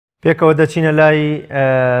پێکەوە دەچینە لای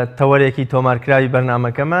تەوەرێکی تۆمارکراوی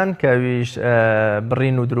بەرنامەکەمان کە ئەویش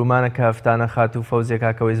بڕین و درومانە کە هەفتانە خات و فەوزێک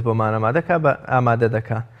کاکەوەیز بۆمان ئامادە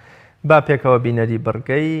دەکا. با پێکەوە بینەری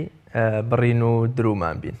بڕگەی بڕین و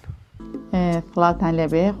درومان بین. فڵاتان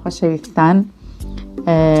لەبێ خۆشەویستان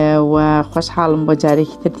و خۆشحاڵم بۆ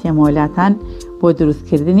جارێکی تر تێمەوەلاتان بۆ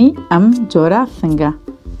دروستکردنی ئەم جۆرە سنگە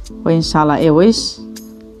و ئینشاڵڵا ئێوەش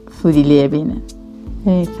سوودی لێ بینن.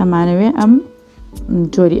 تەمانەوێ ئەم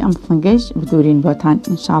جۆری ئەم سنگەش بدورین بۆتان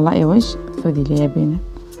ئینشاڵڵا ئێوەش سوودی لێ بینن.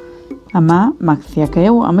 ئەمە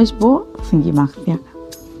ماکسیەکەیە و ئەمەش بۆ سنگی ماکسیەکە.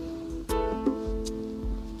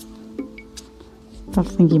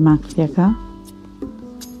 سنگی ماکسیەکە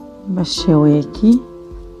بە شێوەیەکی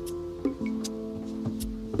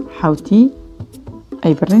حوتی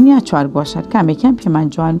ئەیبڕین یا چوارگۆشە کامێکیان پێمان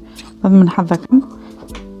جوان بەس من حەز دەکەم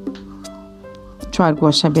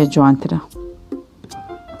چوارگۆشە بێت جوانترە.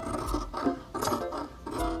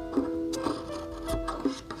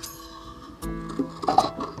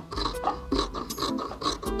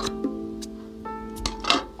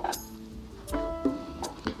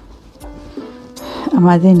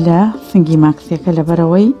 ئامادەین لە سنگی ماکسیەکە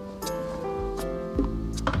لەبەرەوەی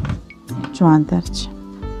جوان دەرچێ.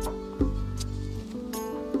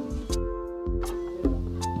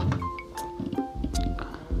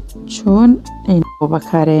 چۆن بۆ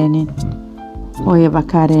بەکارێنین ئۆیە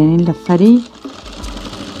بەکارێنین لە فەری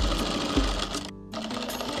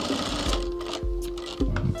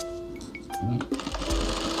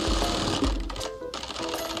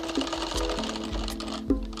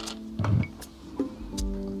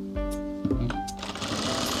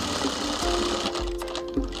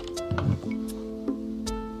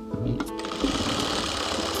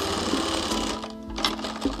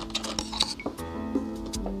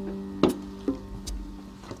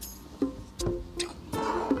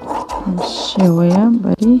شێوەیە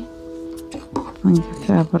بەری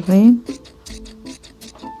سنگەکە بڕین.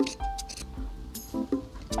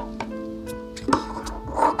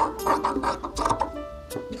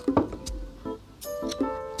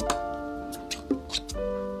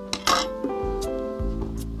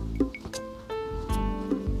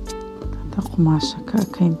 قماشەکە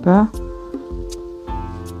ئەکەین بە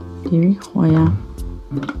دیوی خۆیان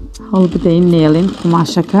هەڵ بدەین نێڵین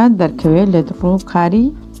قماشەکە دەرکەوێت لە دڕۆ کاری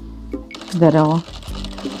دەرەوە.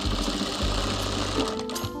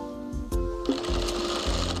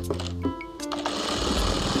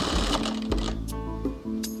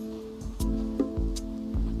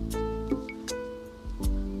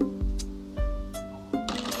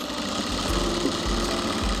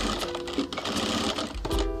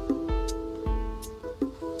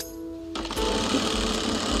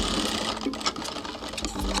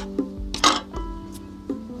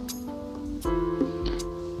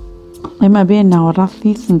 ئێمە بێن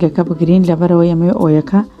ناوەڕاستی سنگەکە بگرین لەبەرەوەی ئەمەوێ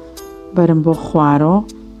ئۆیەکە بەرم بۆ خوارۆ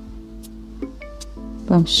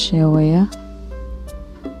بەم شێوەیە.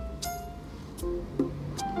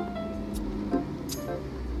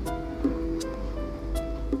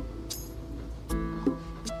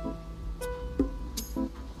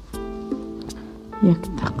 یەک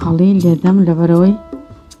تەقەڵی لێدەم لەبەرەوەی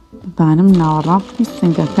دانم ناوەڕاستی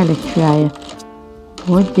سنگەکە لەکوێیە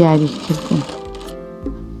بۆ دیاریکردن.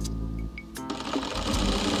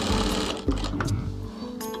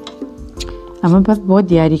 ئەمە بەس بۆ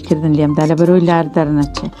دیاریکردن لێمدا لەبەرەوەی لار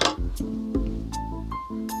دەرنەچێت.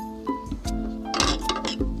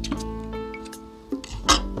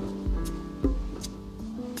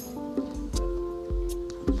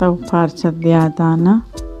 ئەو پارچە زیادانە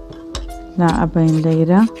لا ئەبەین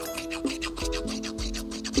لەیرە.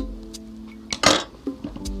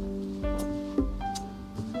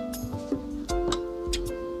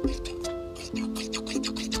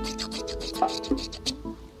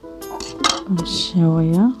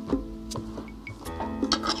 شێوەیە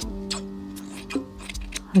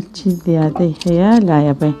هەرچی زیادەی هەیە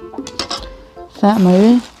لایەبین.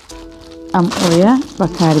 ئەمەوێ ئەم ئۆیە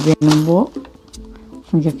بەکاربێنم بۆ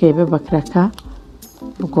سنگەکەی بێ بەکرەکە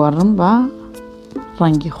بگۆڕم بە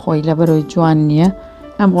ڕەنگی خۆی لەبەرەوەی جوان نییە.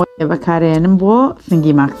 ئەم ئۆیە بەکارێنم بۆ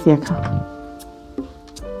سنگی ماکسیەکە.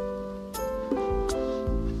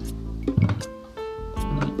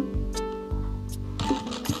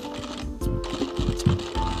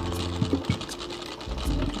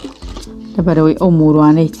 لەبەرەوەی ئەو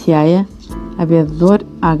موروانەی تایە ئەبێت زۆر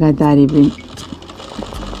ئاگاداری بین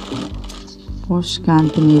بۆ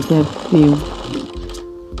شکاندنی دەرفی و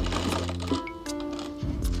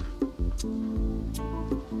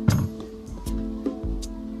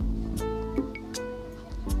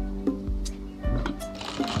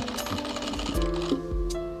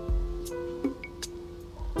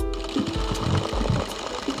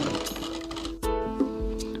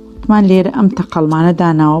وتمان لێرە ئەم تەقەڵمانە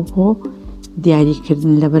داناوە بۆ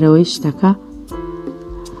دیاریکردن لەبەرەوەی شتەکە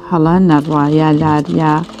هەڵا نەڕوا یا لار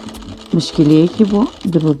یا مشکلەیەکی بۆ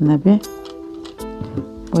دروست نەبێ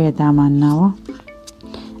بۆیە دامان ناوە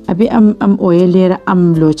ئەبێ ئەم ئۆیە لێرە ئەم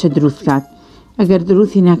لۆچە دروست کات ئەگەر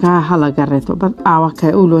دروستی نەکا هەڵەگەڕێتەوە بەس ئاوەکە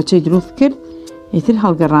ئەو لۆچەی دروست کرد ئیتر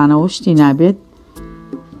هەڵگەڕانەوە شتی نابێت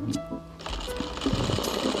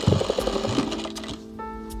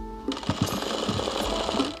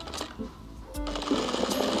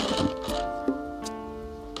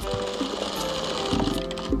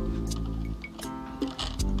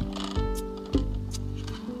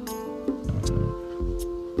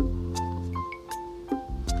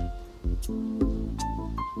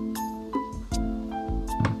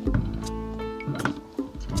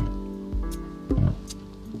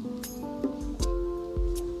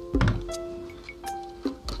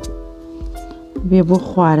بێ بۆ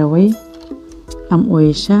خوارەوەی ئەم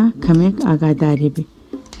ئۆیشە کەمێک ئاگاداری بێ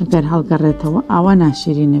ئەگەر هەڵگەڕێتەوە ئاوا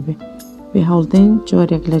ناشیری نەبێ بێ هەڵدەین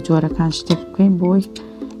جۆرێک لە جۆرەکان شتێک بکەین بۆی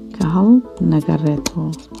کە هەڵ نەگەڕێتەوە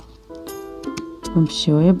بەم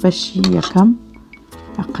شێوەیە بەشی یەکەم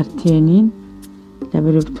ئەقرتێنین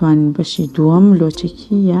لەبەر بتوانین بەشی دووەم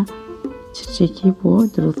لۆچێکی یا چرچێکی بۆ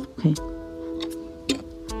دروست بکەین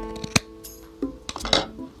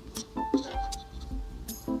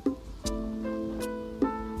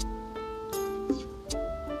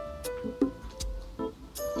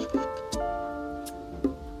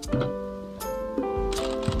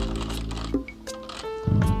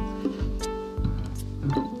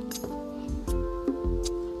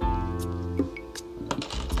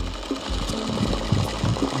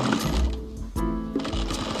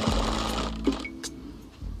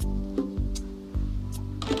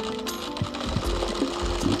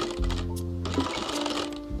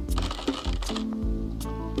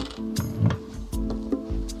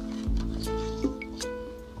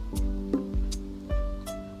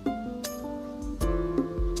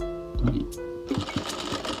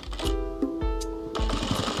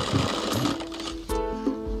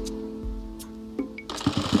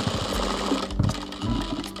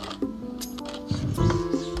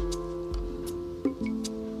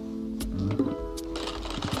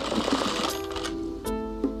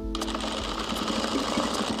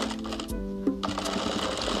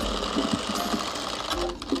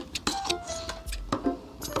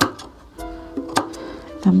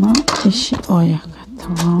ئەمە ئیشی ئۆیەکە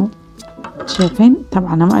تەواو چێکەین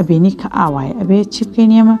تەبعەن ئەمە ئەبینی کە ئاوایە ئەبێ چی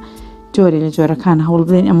بکەین ئێمە جۆری لە جۆرەکان هەوڵ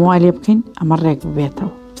بدەین ئەمە وا لێ بکەین ئەمە ڕێک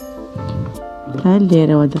ببێتەوە تا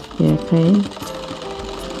لێرەوە دەستپێەکەین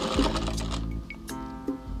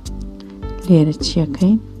لێرە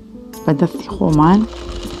چیەکەین بە دەستی خۆمان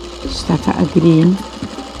شتەکە ئەگرین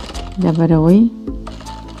لەبەرەوەی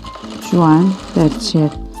جوان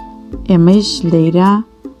دەرچێت ئێمەش لەیرە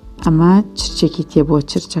ئەمە چرچێکی تێ بۆ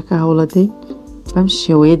چرچەکە هەوڵەدەین بەم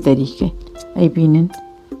شێوەیە دەریکەین ئەی بینن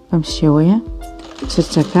بەم شێوەیە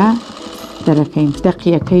چرچەکە دەرەکەین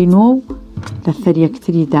دەقیەکەینەوە و لەسەر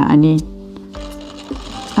یەکتری دائەنین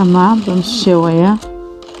ئەمە بەم شێوەیە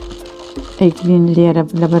ئەیگرین لێرە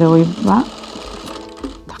لەبەرەوەی بە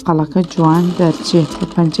تەقەڵەکە جوان دەرچێت بە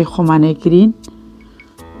پەنجەی خۆمانەی گرین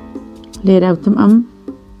لێرە وتم ئەم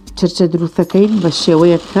چرچە دروستەکەین بە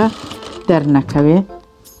شێوەیە کە دەرنەکەوێ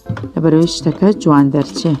لەبەرەوەی شتەکە جوان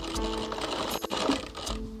دەرچێ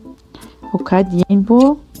و کات یین بۆ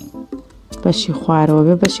بەشی خوارەوە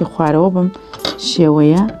بێ بەشی خوارەوە بم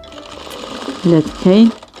شێوەیە لەتکەین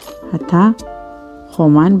هەتا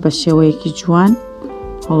خۆمان بە شێوەیەکی جوان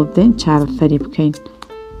هەڵدەین چارەسەری بکەین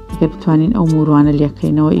ئەگەر بتوانین ئەو موروانە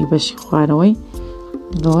لێکەینەوە ئی بەشی خوارەوەی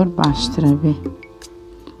زۆر باشترە بێ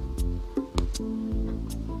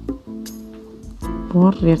بۆ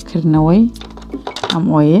ڕێکردنەوەی ئەم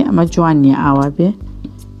ئۆیە ئەمە جوان نییە ئاوا بێ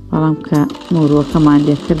بەڵام کە مورووەکەمان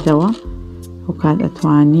لێ کردەوە ئەو کات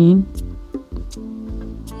ئەتوانین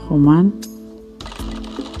خۆمان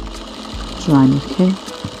جوانیکەی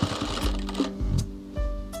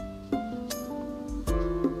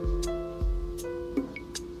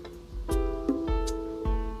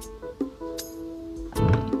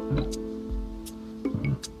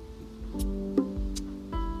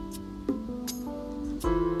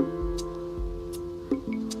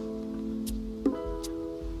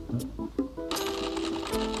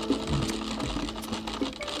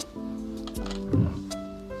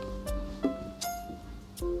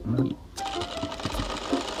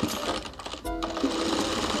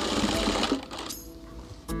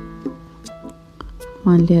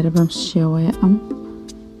مان لێرە بەم شێوەیە ئەم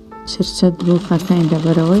چرچە دروستەکەین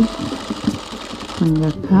لەبەرەوەی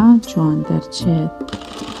سینگەکە جوان دەرچێت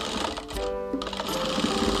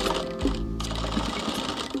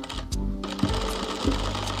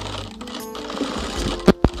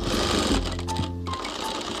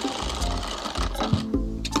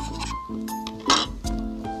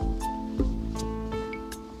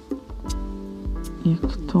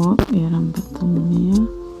یەکتۆ ئێرەم بەدڵ نییە.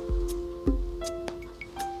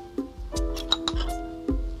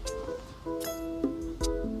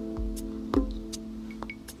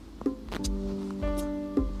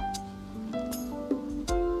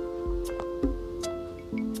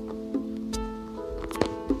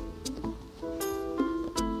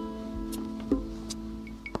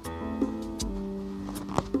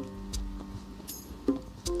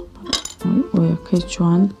 ئۆیەکەی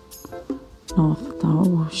جوان نەوەستاوە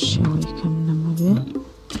بۆ شێوەی کەم نەمەبێ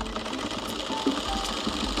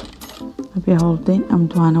ئەبێ هەوڵدەین ئەم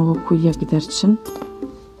دوانە وەکو یەک دەرچن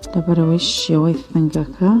لەبەرەوەی شێوەی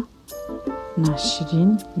سنگەکە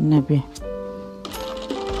ناشرین نەبێ.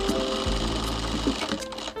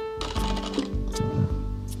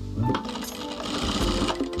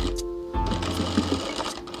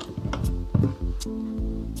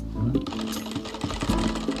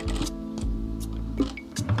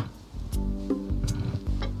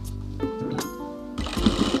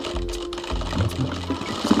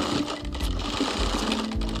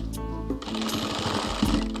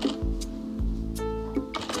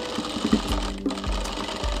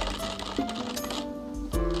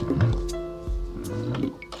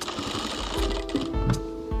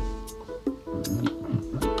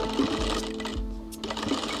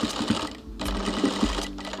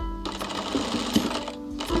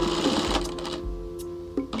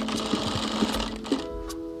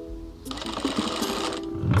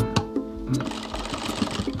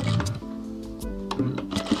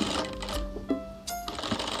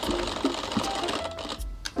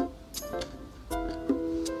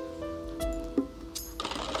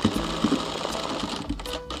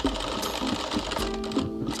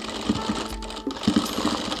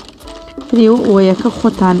 ئەوەیەکە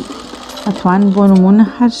خۆتان ئەتوان بۆ نمونە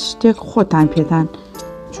هەر شتێک خۆتان پێتان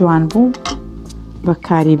جوان بوو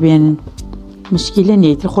بەکاری بێنن، مشکیلە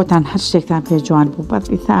نیەتر خۆتان هەر شتێکتان پێ جوان بوو. بەس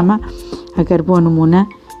ئیسامە ئەگەر بۆ نمونە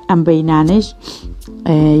ئەم بەینانەش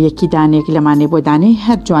یەکی دانێک لەمانێ بۆ دانەی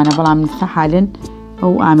هەر جوانە، بەڵام سەحالن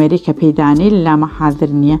ئەو ئامێری کە پێدانەی لامە حاضر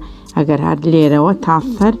نییە. ئەگەر هەر لێرەوە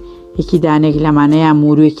تاسەر یەکی دانێک لەمانەیە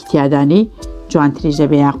مورویەکی تیادانی جوانتریش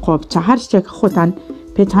دەبێ یا قۆبچە هەر شتێک خۆتان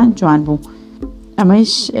پێتان جوان بوو.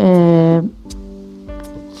 ئەمەش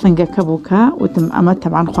سنگەکە بووکە وتم ئەمە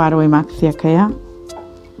تەبعاً خوارەوەی ماکسیەکەیە.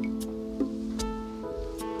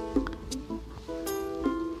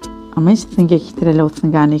 ئەمەش سنگێکی ترە لەو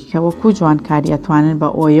سنگانێک کە وەکو جوانکاری ئەتوانن بە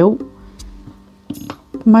ئۆیە و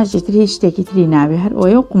قماشی تر هیچ شتێکی تری ناوێ، هەر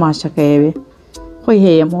ئۆیە و قماشەکەیەوێ. خۆی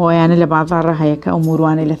هەیە ئەویانە لە بازاڕە هەیە کە ئەو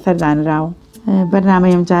موروانەی لەسەر دانراوە.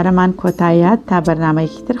 بەرنامەی ئەم جارەمان کۆتاییات تا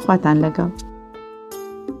بەرنامەیەکی تر خواتان لەگەڵ.